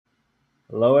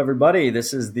Hello, everybody.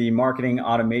 This is the marketing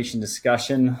automation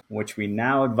discussion, which we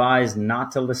now advise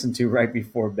not to listen to right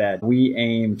before bed. We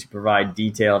aim to provide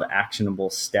detailed, actionable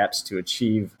steps to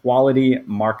achieve quality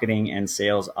marketing and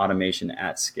sales automation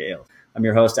at scale. I'm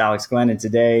your host, Alex Glenn, and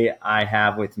today I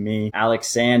have with me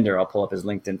Alexander. I'll pull up his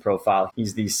LinkedIn profile.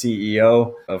 He's the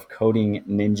CEO of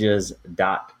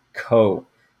codingninjas.co.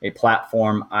 A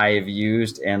platform I've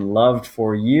used and loved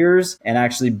for years and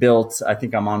actually built. I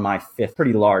think I'm on my fifth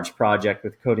pretty large project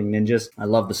with Coding Ninjas. I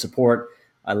love the support.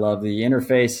 I love the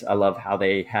interface. I love how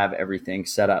they have everything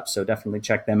set up. So definitely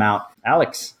check them out.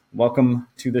 Alex, welcome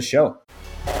to the show.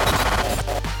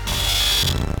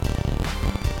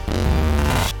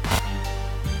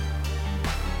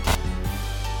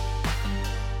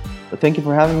 Thank you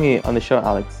for having me on the show,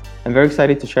 Alex. I'm very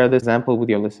excited to share this example with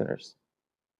your listeners.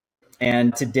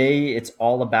 And today it's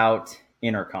all about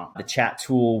Intercom, the chat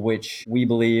tool, which we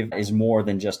believe is more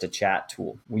than just a chat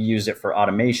tool. We use it for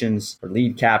automations, for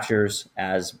lead captures,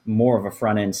 as more of a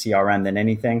front-end CRM than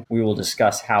anything. We will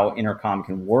discuss how Intercom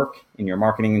can work in your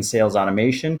marketing and sales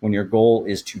automation when your goal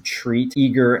is to treat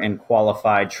eager and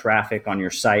qualified traffic on your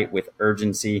site with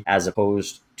urgency, as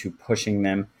opposed to pushing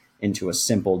them into a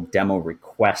simple demo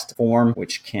request form,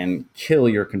 which can kill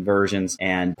your conversions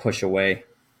and push away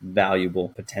valuable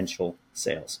potential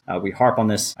sales. We harp on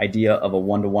this idea of a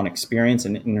one-to-one experience,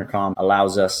 and Intercom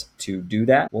allows us to do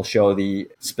that. We'll show the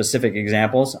specific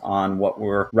examples on what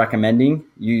we're recommending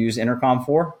you use Intercom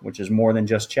for, which is more than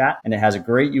just chat. And it has a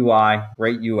great UI,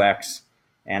 great UX,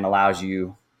 and allows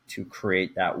you to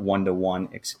create that one-to-one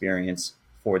experience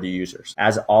for the users.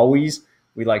 As always,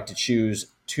 we like to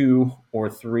choose 2 or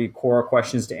 3 core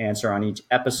questions to answer on each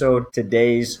episode.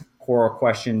 Today's core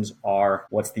questions are: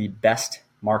 what's the best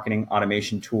marketing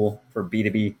automation tool for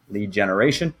B2B lead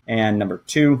generation? And number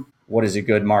 2, what is a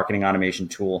good marketing automation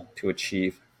tool to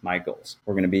achieve my goals?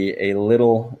 We're going to be a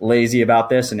little lazy about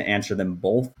this and answer them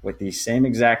both with the same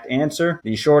exact answer.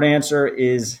 The short answer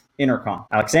is Intercom.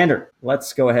 Alexander,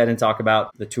 let's go ahead and talk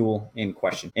about the tool in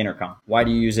question, Intercom. Why do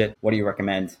you use it? What do you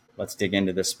recommend? Let's dig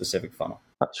into this specific funnel.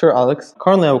 Sure, Alex.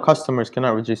 Currently, our customers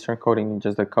cannot register coding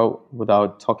Ninjas.co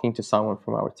without talking to someone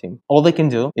from our team. All they can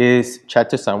do is chat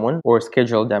to someone or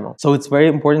schedule a demo. So it's very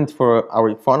important for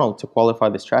our funnel to qualify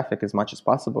this traffic as much as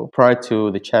possible prior to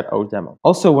the chat or demo.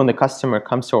 Also, when the customer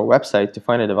comes to our website to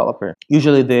find a developer,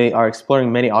 usually they are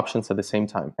exploring many options at the same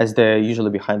time, as they're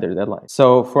usually behind their deadline.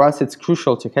 So for us, it's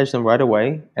crucial to catch them right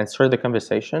away and start the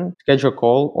conversation, schedule a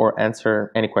call, or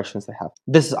answer any questions they have.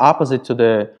 This is opposite to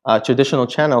the traditional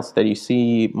channels that you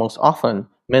see most often,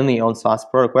 mainly on SaaS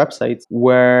product websites,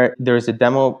 where there is a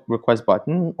demo request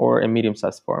button or a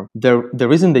medium-sized form. The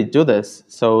reason they do this,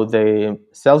 so the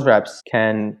sales reps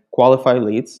can qualify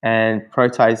leads and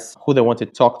prioritize who they want to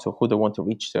talk to, who they want to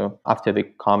reach to after they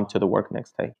come to the work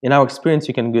next day. In our experience,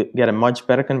 you can get a much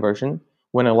better conversion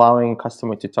when allowing a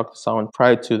customer to talk to someone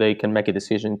prior to they can make a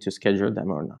decision to schedule a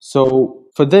demo or not. So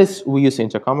for this, we use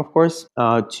Intercom, of course,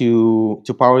 to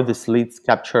power this leads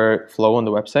capture flow on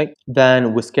the website.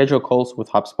 Then we schedule calls with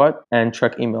HubSpot and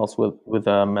track emails with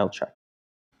MailCheck.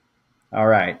 All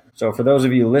right. So for those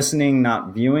of you listening,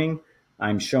 not viewing,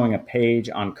 I'm showing a page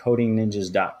on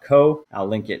codingninjas.co. I'll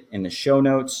link it in the show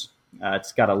notes.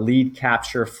 It's got a lead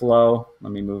capture flow.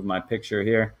 Let me move my picture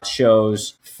here. It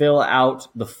shows fill out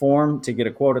the form to get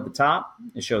a quote at the top.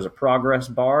 It shows a progress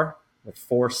bar with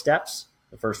 4 steps.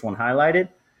 The first one highlighted.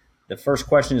 The first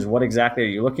question is, what exactly are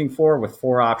you looking for, with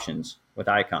 4 options with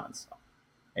icons: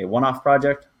 a one-off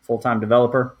project, full-time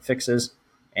developer, fixes,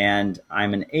 and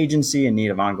I'm an agency in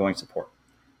need of ongoing support.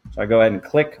 So I go ahead and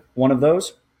click one of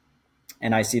those,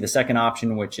 and I see the second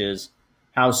option, which is,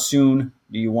 how soon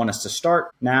do you want us to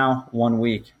start? Now, 1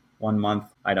 week, 1 month,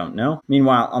 I don't know.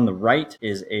 Meanwhile, on the right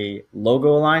is a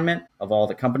logo alignment of all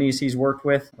the companies he's worked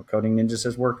with, or Coding Ninjas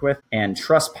has worked with, and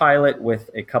Trustpilot with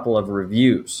a couple of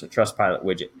reviews, a Trustpilot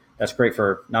widget. That's great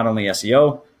for not only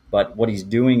SEO, but what he's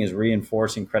doing is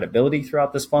reinforcing credibility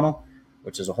throughout this funnel,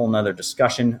 which is a whole nother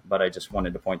discussion, but I just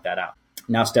wanted to point that out.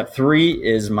 Now, step 3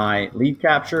 is my lead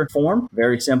capture form.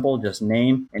 Very simple, just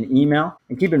name and email.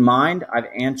 And keep in mind, I've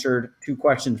answered 2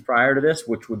 questions prior to this,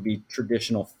 which would be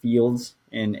traditional fields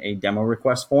in a demo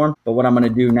request form. But what I'm going to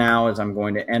do now is I'm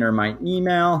going to enter my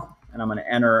email, and I'm going to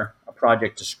enter a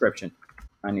project description.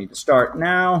 I need to start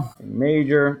now,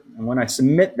 major. And when I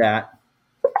submit that,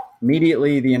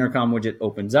 immediately the Intercom widget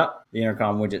opens up. The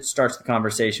Intercom widget starts the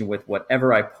conversation with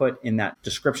whatever I put in that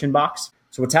description box.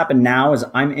 So what's happened now is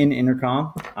I'm in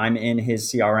Intercom, I'm in his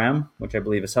CRM, which I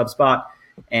believe is HubSpot,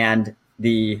 and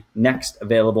the next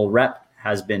available rep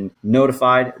has been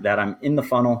notified that I'm in the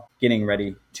funnel getting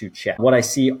ready to chat. What I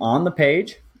see on the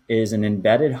page is an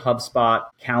embedded HubSpot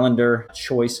calendar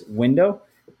choice window.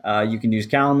 You can use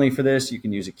Calendly for this. You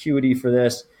can use Acuity for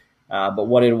this. But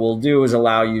what it will do is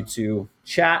allow you to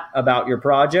chat about your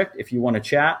project if you want to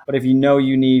chat. But if you know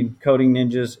you need Coding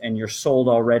Ninjas and you're sold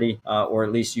already, or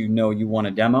at least you know you want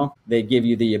a demo, they give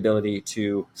you the ability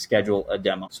to schedule a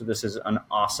demo. So this is an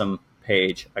awesome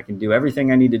page. I can do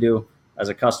everything I need to do as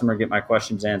a customer, get my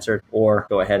questions answered, or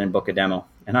go ahead and book a demo.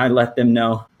 And I let them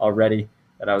know already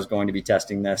that I was going to be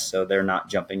testing this, so they're not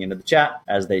jumping into the chat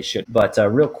as they should. But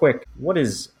real quick, what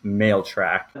is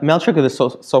MailTrack? MailTrack is the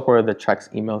software that tracks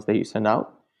emails that you send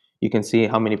out. You can see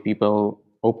how many people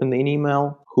opened an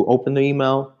email, who opened the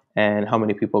email, and how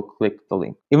many people clicked the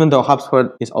link. Even though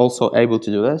HubSpot is also able to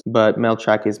do this, but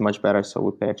MailTrack is much better, so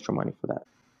we pay extra money for that.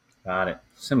 Got it.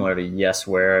 Similar to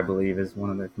Yesware, I believe, is one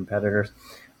of their competitors.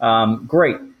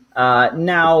 Great.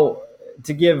 Now,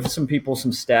 to give some people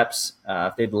some steps,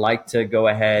 if they'd like to go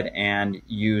ahead and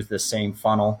use the same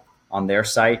funnel on their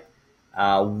site,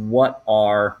 what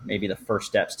are maybe the first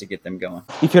steps to get them going?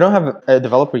 If you don't have a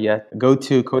developer yet, go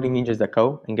to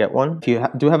codingninjas.co and get one. If you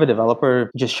do have a developer,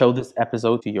 just show this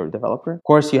episode to your developer. Of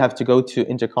course, you have to go to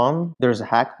Intercom. There's a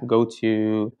hack. Go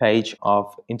to page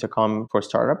of Intercom for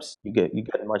startups. You get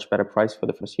a much better price for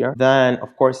the first year. Then,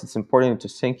 of course, it's important to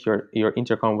sync your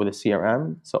Intercom with a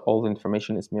CRM, so all the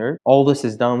information is mirrored. All this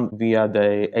is done via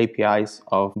the APIs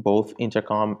of both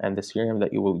Intercom and the CRM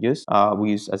that you will use.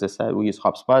 As I said, we use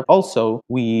HubSpot. Also,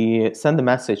 we send the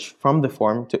message from the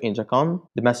form to Intercom,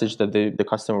 the message that the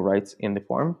customer writes in the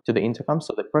form to the Intercom,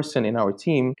 so the person in our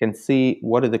team can see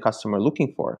what is the customer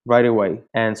looking for right away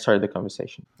and start the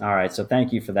conversation. All right, so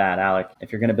thank you for that, Alec.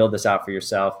 If you're going to build this out for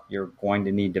yourself, you're going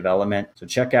to need development. So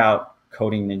check out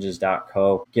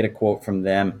codingninjas.co, get a quote from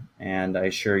them, and I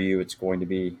assure you it's going to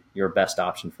be your best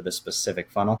option for this specific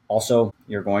funnel. Also,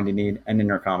 you're going to need an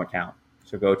Intercom account.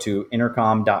 So go to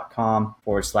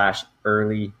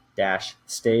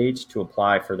intercom.com/early-stage to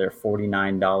apply for their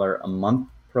 $49 a month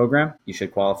program. You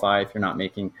should qualify if you're not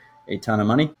making a ton of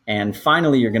money. And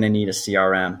finally, you're going to need a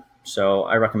CRM. So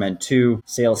I recommend two,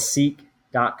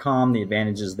 salesseek.com. The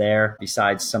advantages there,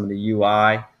 besides some of the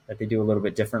UI that they do a little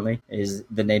bit differently, is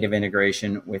the native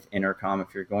integration with Intercom.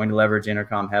 If you're going to leverage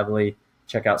Intercom heavily,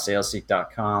 check out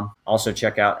salesseek.com. Also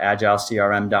check out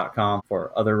agilecrm.com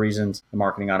for other reasons. The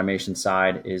marketing automation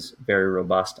side is very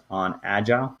robust on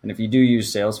Agile. And if you do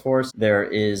use Salesforce, there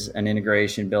is an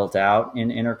integration built out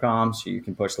in Intercom, so you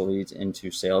can push the leads into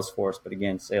Salesforce. But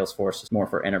again, Salesforce is more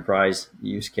for enterprise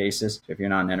use cases. So if you're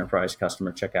not an enterprise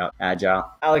customer, check out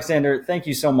Agile. Alexander, thank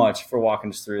you so much for walking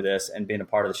us through this and being a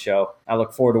part of the show. I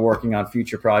look forward to working on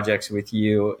future projects with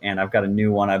you. And I've got a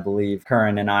new one, I believe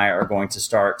Curran and I are going to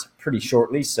start pretty shortly.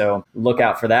 So look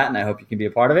out for that. And I hope you can be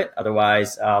a part of it.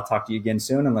 Otherwise, I'll talk to you again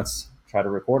soon, and let's try to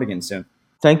record again soon.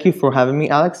 Thank you for having me,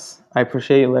 Alex. I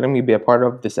appreciate you letting me be a part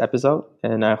of this episode,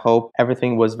 and I hope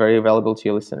everything was very valuable to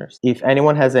your listeners. If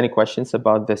anyone has any questions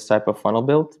about this type of funnel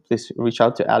build, please reach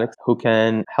out to Alex, who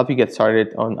can help you get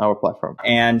started on our platform.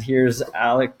 And here's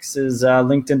Alex's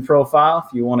LinkedIn profile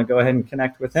if you want to go ahead and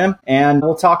connect with him. And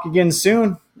we'll talk again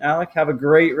soon. Alec, have a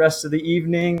great rest of the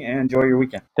evening and enjoy your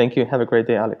weekend. Thank you. Have a great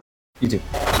day, Alex. You too.